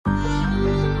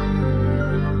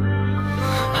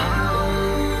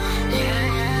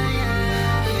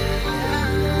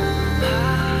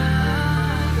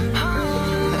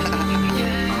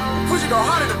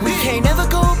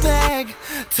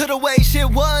to the way shit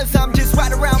was. I'm just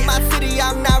right around my city,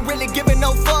 I'm not really giving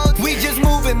no fucks. We just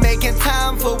moving, making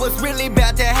time for what's really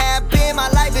about to happen. My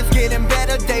life is getting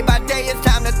better day by day, it's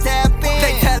time to tap in.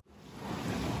 They tell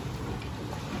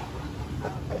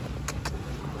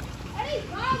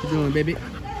what you doing, baby?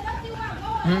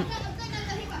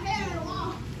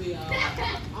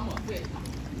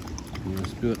 You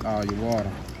spilled all your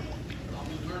water.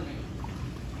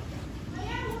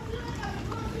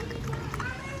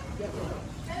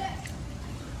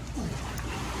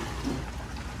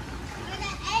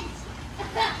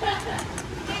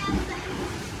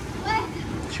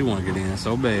 She want to get in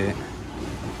so bad.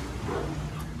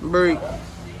 Break.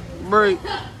 Break.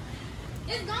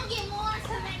 It's gonna get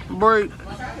more. Break.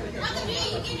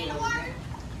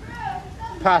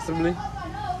 Possibly.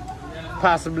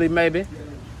 Possibly, maybe.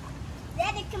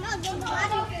 Daddy, come on, get more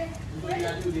water.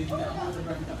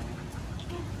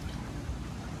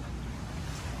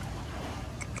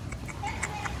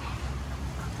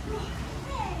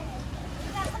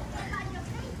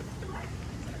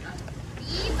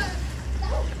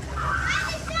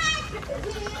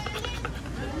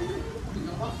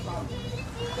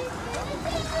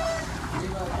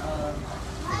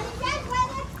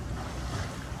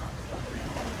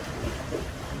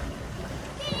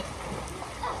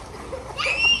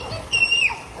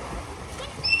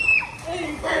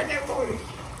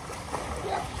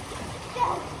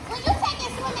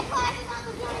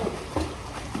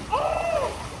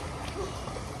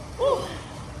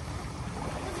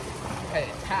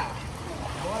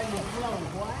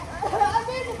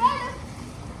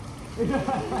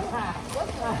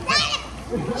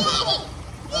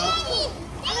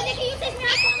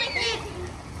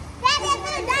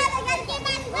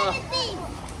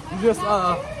 Just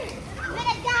I'm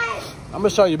gonna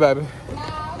show you, baby.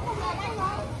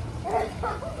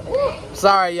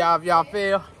 Sorry, y'all, if y'all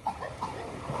feel.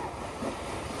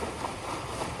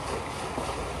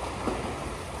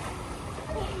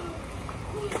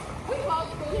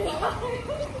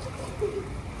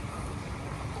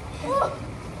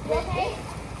 Okay?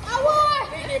 I won!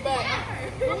 Bring it back.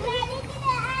 You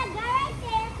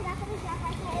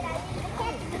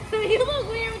look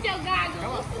weird with your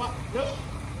goggles.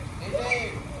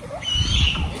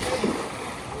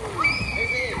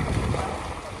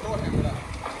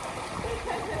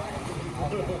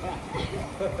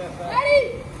 Ready?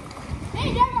 Hey,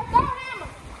 there's a throw hammer.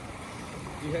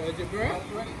 You had your girl?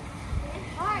 Ready?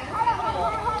 Alright, hold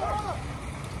on.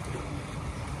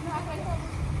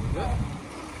 Yeah.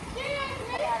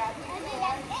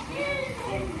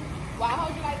 Why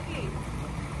hold you like this?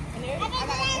 And there, I got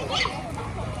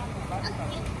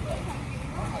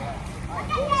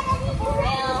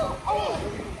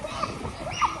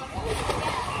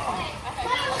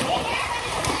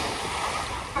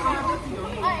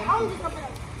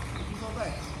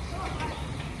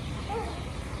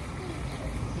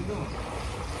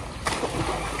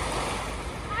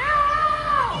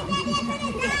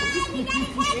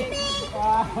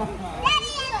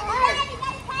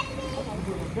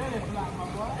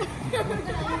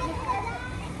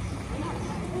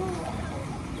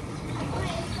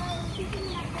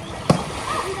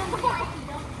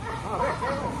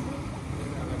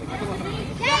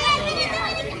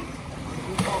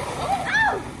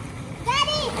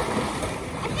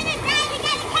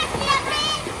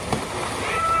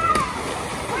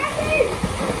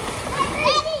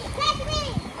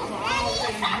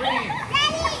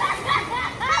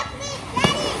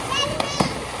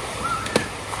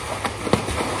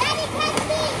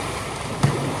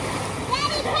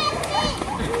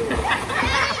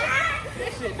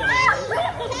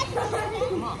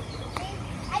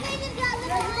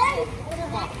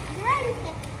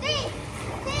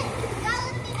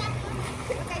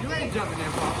Jumping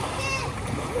there, Paul.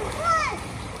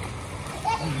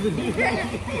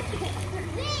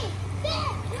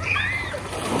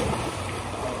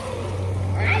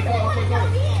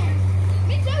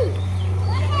 Me too.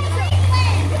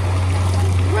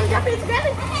 You want to jump in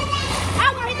together? I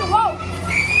want to hit the wall.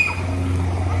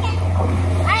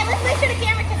 Alright, let's make sure the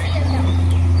camera can see us though.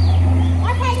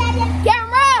 Okay, Daddy.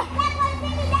 Camera!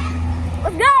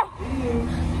 Let's go!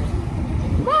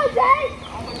 Come on, Jay!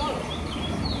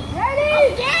 Ready? Oh,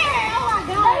 yeah! Oh my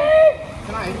God! Ready?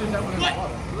 Can I hit this up in the water?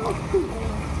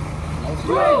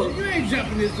 You ain't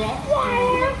jumping this far.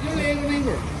 Yeah! Your legs don't even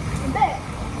work. Bet.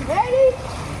 Ready?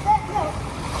 Set, go.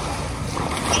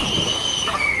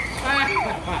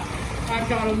 I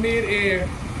caught him mid-air.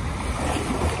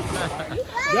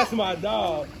 That's my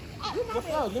dog. What's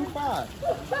up? Give me 5.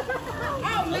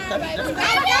 Oh, no, baby.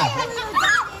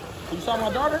 You saw my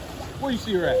daughter? Where you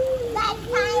see her at? Last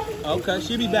time. Okay,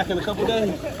 she'll be back in a couple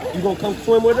days. You gonna come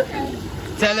swim with her?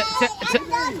 Tell it.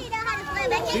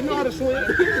 She know how to swim. A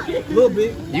little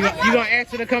bit. You gonna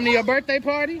ask her to come to your birthday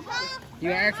party? You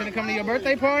gonna ask her to come to your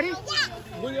birthday party?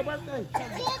 When your birthday?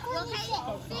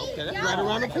 Okay, that's right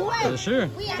around the corner. For sure.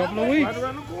 Couple of weeks. Right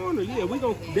around the corner. Yeah, we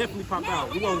gonna definitely pop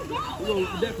out. We gonna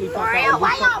definitely pop For real? out.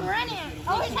 Why y'all running?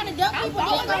 Oh, he's trying to dump people.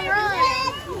 They gonna run.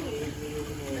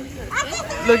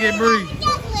 Look at Bree.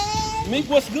 Meek,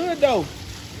 what's good though?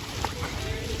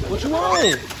 What you on?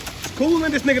 It's cool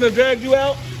and this nigga done dragged you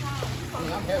out.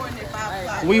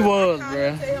 We was,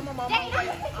 bruh.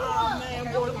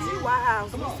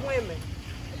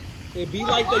 It be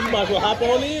like that, you might as well hop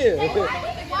on in.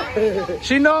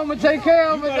 She know I'm gonna take care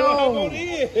of You it might as well hop though. on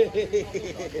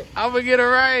in. I'm gonna get her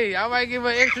right. I might give her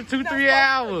extra 2-3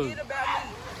 hours.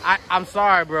 I'm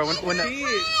sorry, bro. When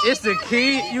it's the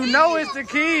kid, you know it's the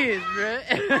kids, bro.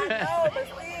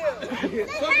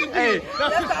 Hey.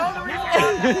 That's the only reason.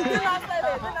 Did not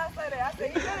say that. I said,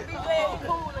 you better be glad he's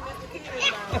cool and it's the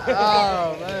kids now.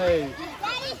 Oh, man.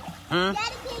 Huh?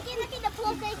 Daddy, can you get me the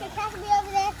pool so you can catch me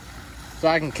over there? So I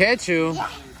can catch you? Yeah.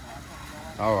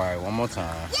 All right, one more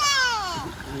time.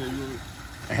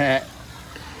 Yeah!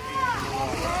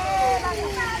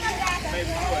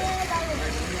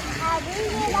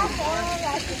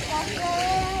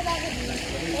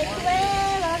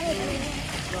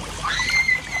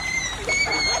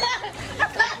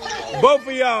 Both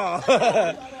of y'all.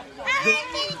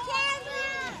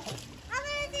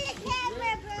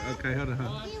 Okay, hold on.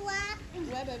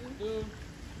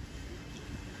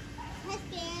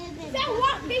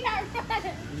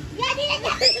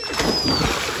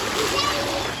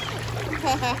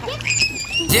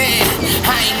 Yeah, I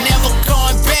ain't never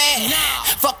going back.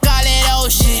 Fuck all that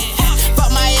old shit.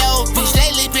 Fuck my old bitch.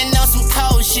 Lately been on some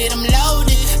cold shit. I'm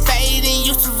loaded. Fading.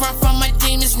 Used to run from my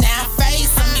demons. Now I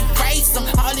face them. Erase them.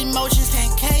 All emotions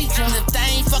can't cage them. If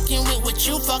they ain't fucking with what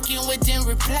you fucking with, then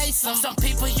replace them. Some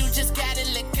people you just gotta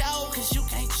let go. Cause you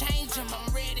can't change them.